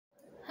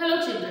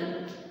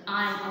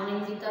I am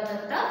Anindita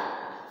Datta.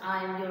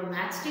 I am your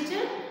maths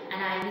teacher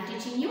and I will be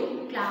teaching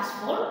you class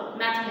 4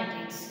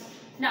 mathematics.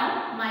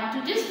 Now, my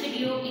today's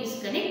video is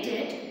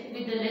connected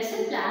with the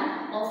lesson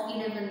plan of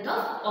 11th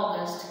of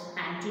August,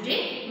 and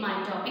today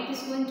my topic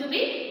is going to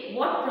be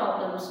word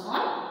problems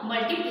on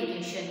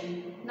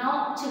multiplication.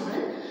 Now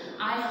children,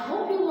 I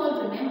hope you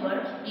all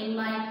remember in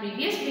my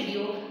previous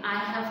video I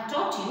have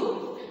taught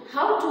you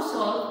how to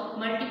solve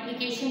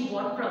multiplication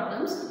word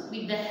problems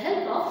with the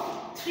help of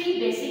 3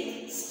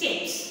 basic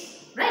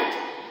steps, right?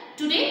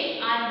 Today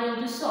I am going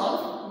to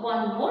solve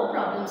one more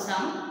problem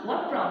sum,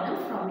 word problem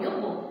from your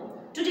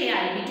book. Today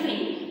I will be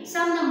doing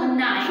sum number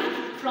 9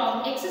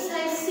 from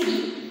exercise C,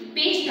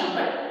 page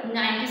number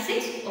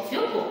 96 of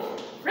your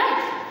book,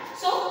 right?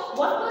 So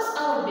what was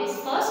our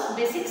first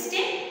basic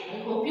step? I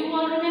hope you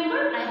all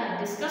remember. I have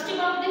discussed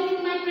about them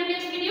in my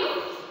previous video.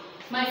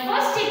 My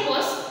first step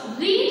was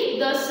read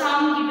the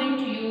sum given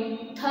to you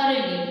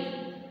thoroughly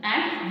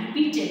and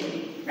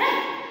repeatedly,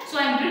 right? So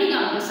I am reading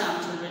out the sum,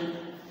 children.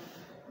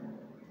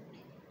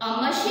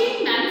 A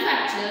machine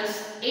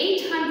manufactures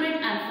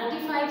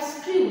 845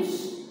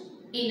 screws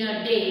in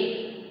a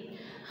day.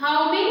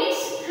 How many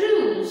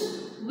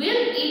screws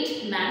will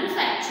it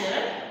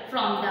manufacture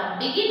from the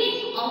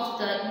beginning of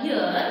the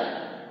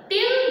year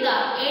till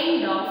the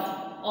end of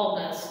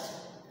August?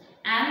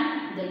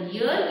 And the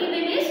year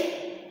given is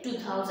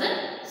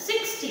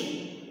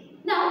 2016.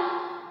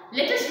 Now,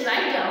 let us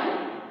write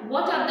down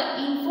what are the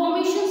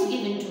informations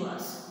given to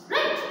us,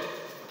 right?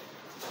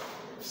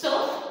 So,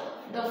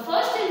 the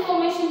first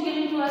information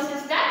given to us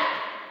is that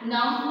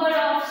number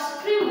of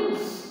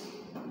screws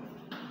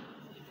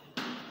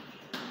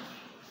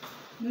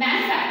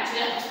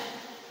manufactured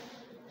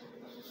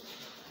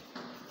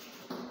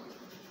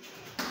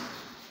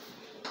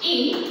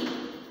in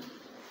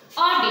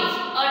a day.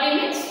 A day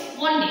means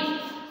 1 day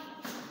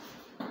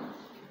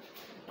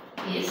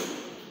is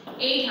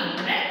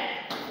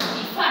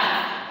 845,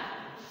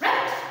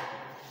 right?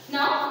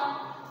 Now,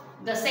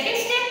 the second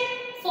step,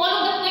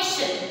 follow the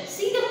question.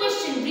 See the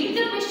question, read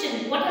the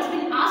question, what has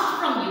been asked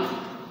from you.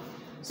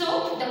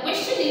 So, the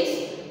question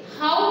is,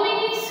 how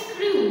many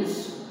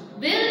screws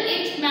will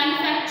it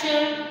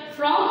manufacture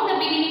from the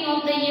beginning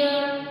of the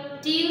year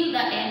till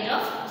the end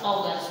of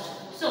August?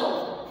 So,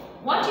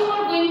 what you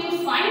are going to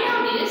find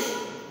out is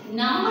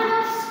number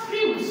of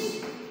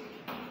screws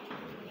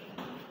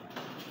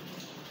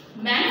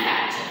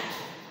manufactured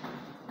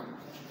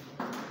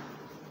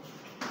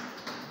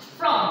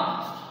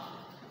from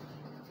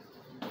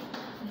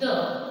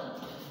the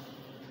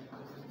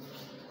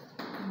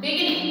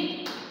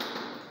beginning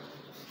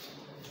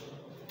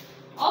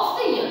of the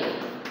year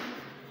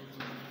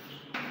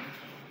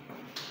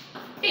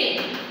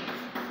till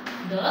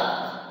the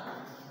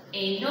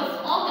end of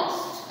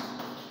August.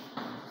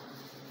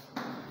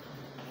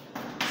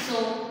 So,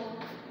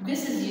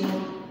 this is your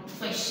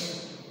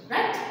question,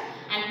 right?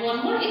 And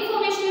one more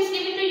information is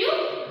given to you.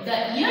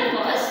 The year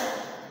was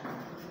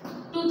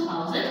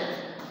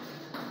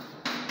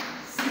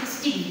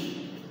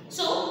 2016.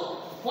 So,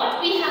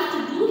 what we have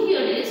to do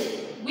here is,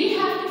 we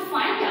have to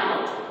find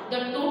out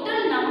the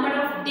total number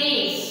of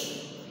days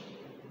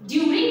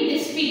during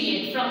this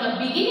period from the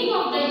beginning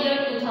of the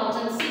year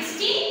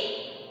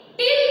 2016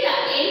 till the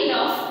end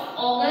of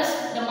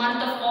August, the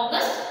month of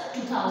August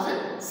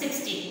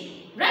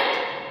 2016,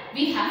 right?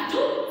 We have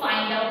to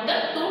find out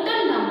the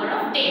total number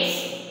of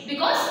days,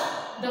 because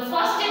the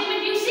first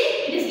statement you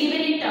see, it is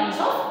given in terms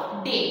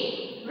of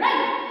day,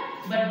 right?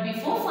 But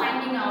before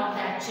finding out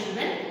that,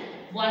 children,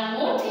 one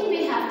more thing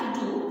we have to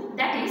do,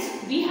 that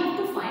is, we have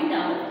to find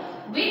out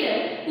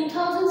whether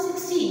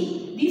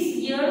 2016, this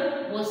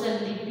year, was a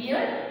leap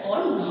year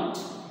or not.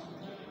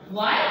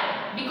 Why?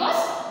 Because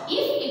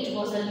if it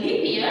was a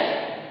leap year,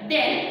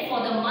 then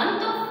for the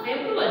month of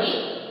February,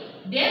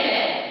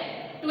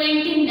 there were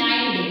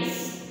 29 days.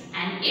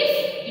 And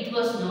if it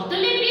was not a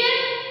leap year,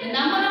 the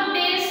number of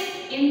days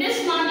in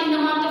this month, in the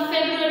month of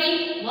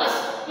February, was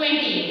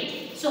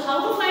 28. So,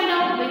 how to find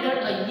out whether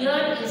a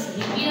year is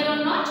leap year or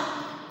not?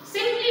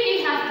 Simply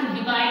we have to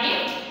divide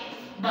it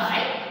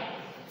by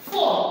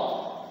 4.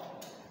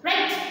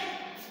 Right?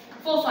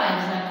 4 5s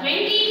are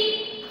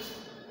 20.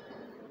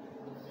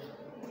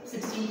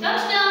 16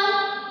 comes down.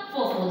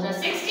 4 4s are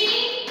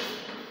 16.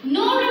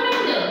 No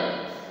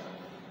remainder.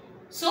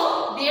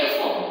 So,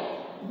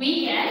 therefore,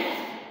 we can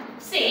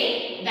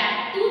say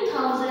that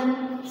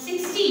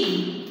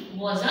 2016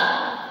 was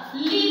a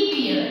leap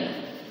year.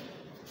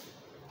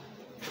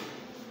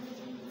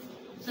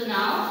 So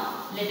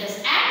now let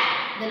us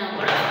add the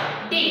number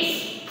of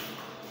days.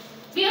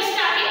 We are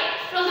starting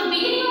from the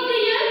beginning of the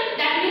year,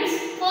 that means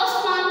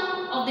first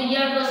month of the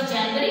year was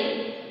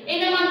January. In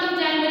the month of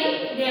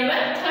January there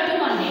were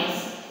 31 days.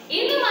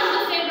 In the month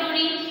of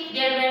February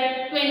there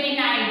were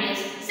 29 days,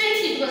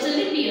 since it was a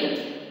leap year.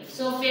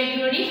 So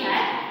February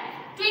had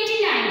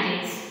 29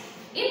 days.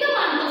 In the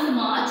month of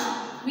March,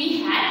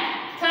 we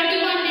had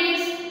 31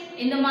 days.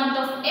 In the month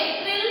of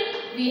April,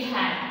 we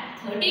had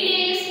 30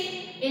 days.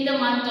 In the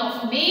month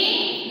of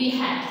May, we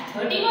had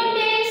 31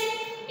 days.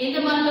 In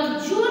the month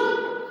of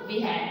June, we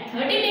had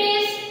 30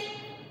 days.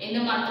 In In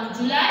the month of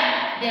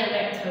July, there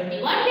were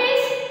 31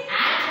 days,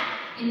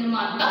 and in the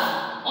month of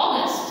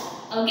August,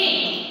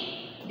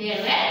 again,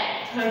 there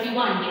were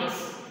 31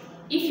 days.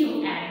 If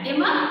you add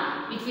them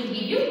up, it will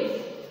give you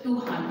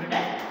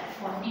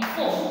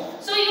 244.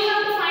 So you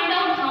have to find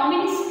out how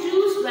many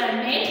screws were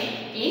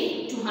made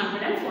in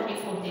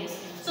 244 days.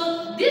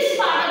 So this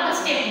part of the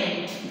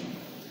statement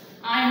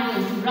I am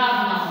going to rub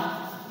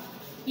now,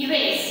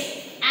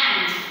 erase,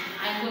 and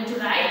I am going to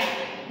write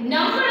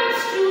number of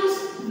screws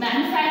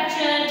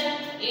manufactured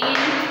in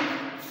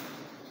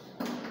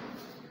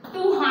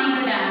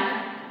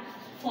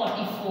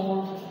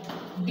 244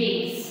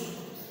 days.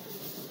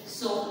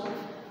 So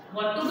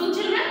what to do,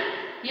 children?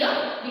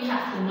 Here we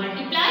have to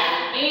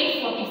multiply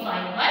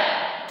 845 by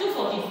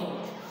 244.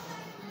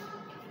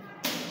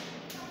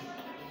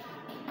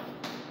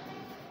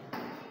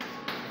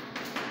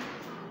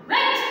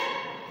 Right?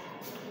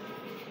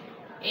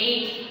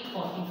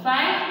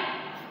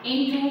 845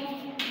 into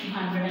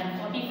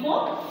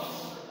 244.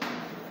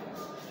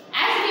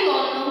 As we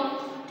all know,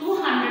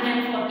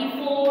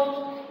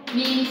 244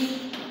 means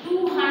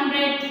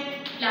 200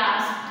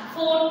 plus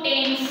 4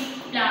 tens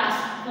plus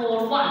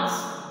 4 ones.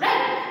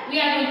 Right? We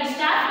are going to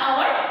start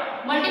our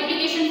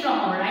multiplication from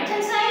our right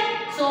hand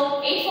side.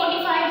 So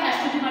 845 has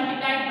to be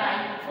multiplied by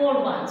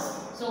 4 ones.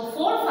 So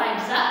 4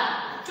 fives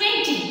are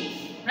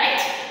 20.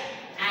 Right?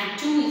 And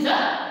 2 is a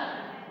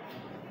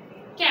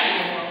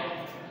carryover.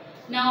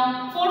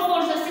 Now 4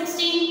 fours are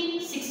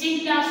 16.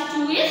 16 plus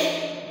 2 is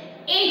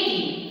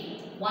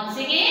 18. Once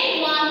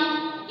again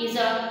 1 is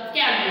a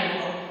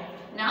carryover.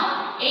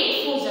 Now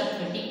 8 fours are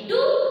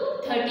 32.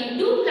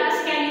 32 plus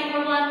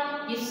carryover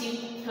 1 gives you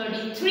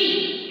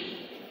 33.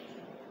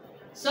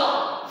 So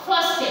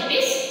first step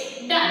is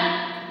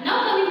done.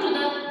 Now coming to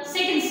the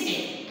second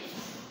step.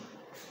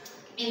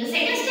 In the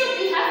second step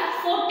we have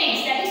 4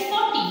 tens, that is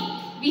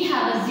 40. We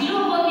have a 0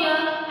 over here,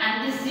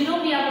 and this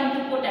 0 we are going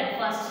to put at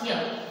first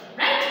here.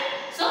 Right?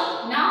 So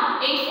now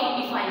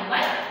 845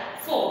 by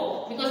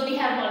 4, because we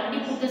have already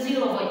put the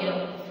 0 over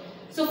here.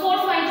 So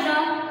 4 fives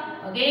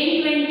are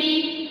again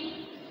 20.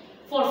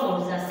 4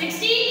 fours are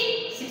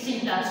 16. 16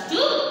 plus 2,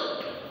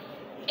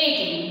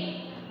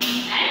 18.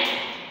 And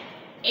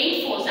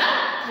 8 fours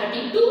are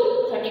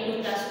 32.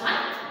 32 plus 1,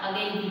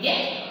 again we get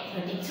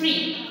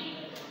 33.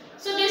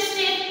 So this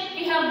step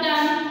we have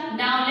done.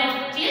 Now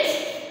left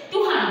is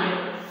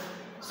 200.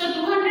 So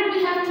 200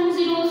 we have 2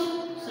 zeros.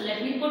 So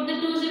let me put the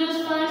 2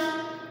 zeros first.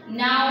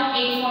 Now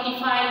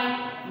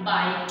 845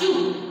 by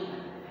 2.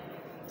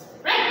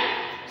 Right?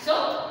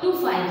 So 2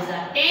 fives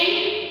are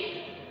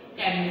 10.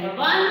 Carry over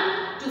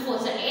 1. 2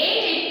 fours are 8.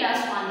 8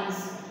 plus 1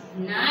 is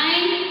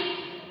 9.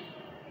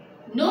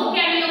 No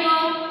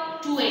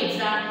carryover. 2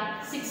 eights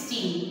are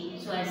 16.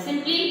 So I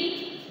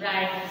simply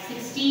write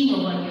 16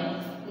 over here.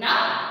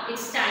 Now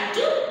it's time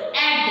to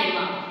add them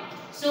up.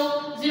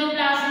 So 0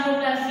 plus 0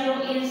 plus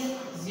 0 is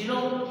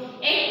 0.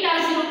 8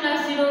 plus 0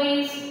 plus 0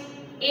 is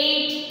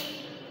 8.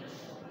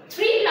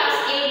 3 plus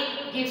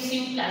 8 gives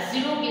you plus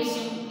 0 gives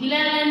you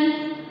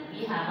 11. We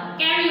have a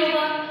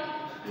carryover.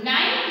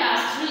 9 plus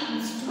 3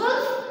 is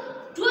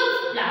 12.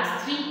 12 plus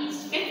 3 is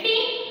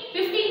 15.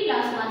 15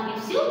 plus 1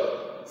 gives you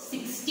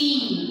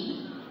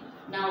 16.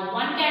 Now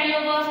 1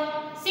 carryover.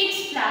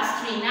 6 plus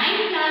 3,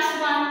 9 plus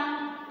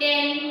 1,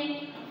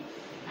 10.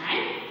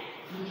 And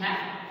we have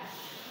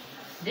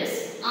this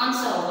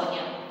answer over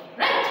here.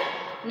 Right?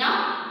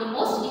 Now the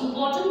most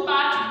important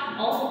part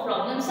of a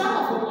problem sum,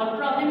 of a word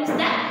problem, is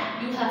that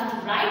you have to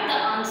write the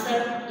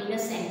answer in a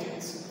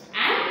sentence,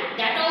 and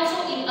that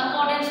also in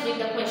accordance with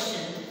the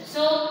question.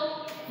 So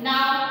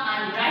now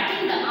I am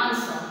writing the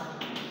answer.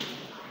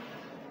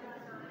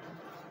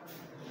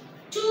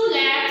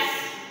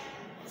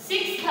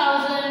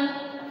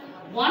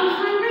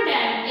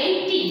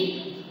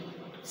 2,06,180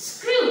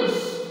 screws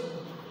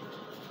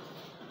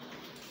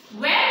were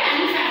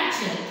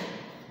manufactured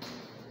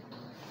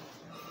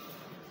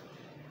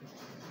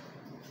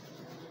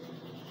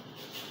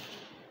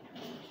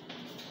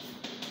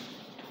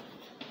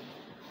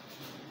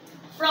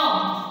from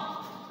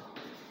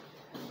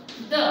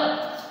the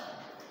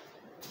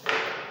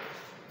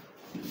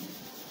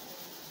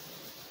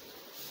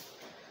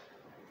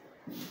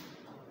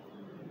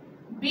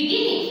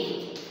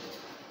beginning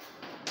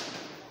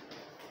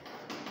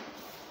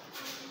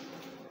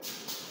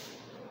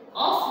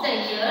of the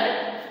year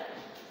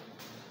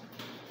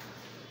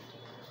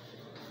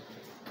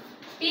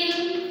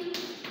till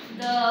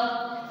the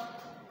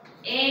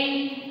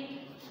end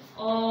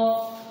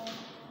of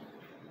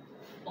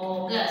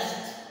August.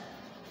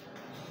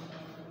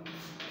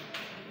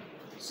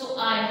 So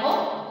I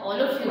hope all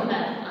of you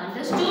have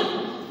understood.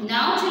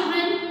 Now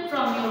children,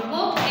 from your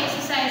book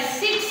exercise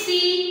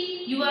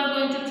 6C, you are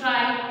going to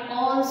try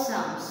all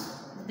sums.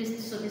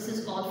 So this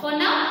is all for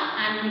now,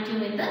 and meet you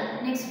in the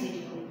next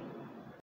video.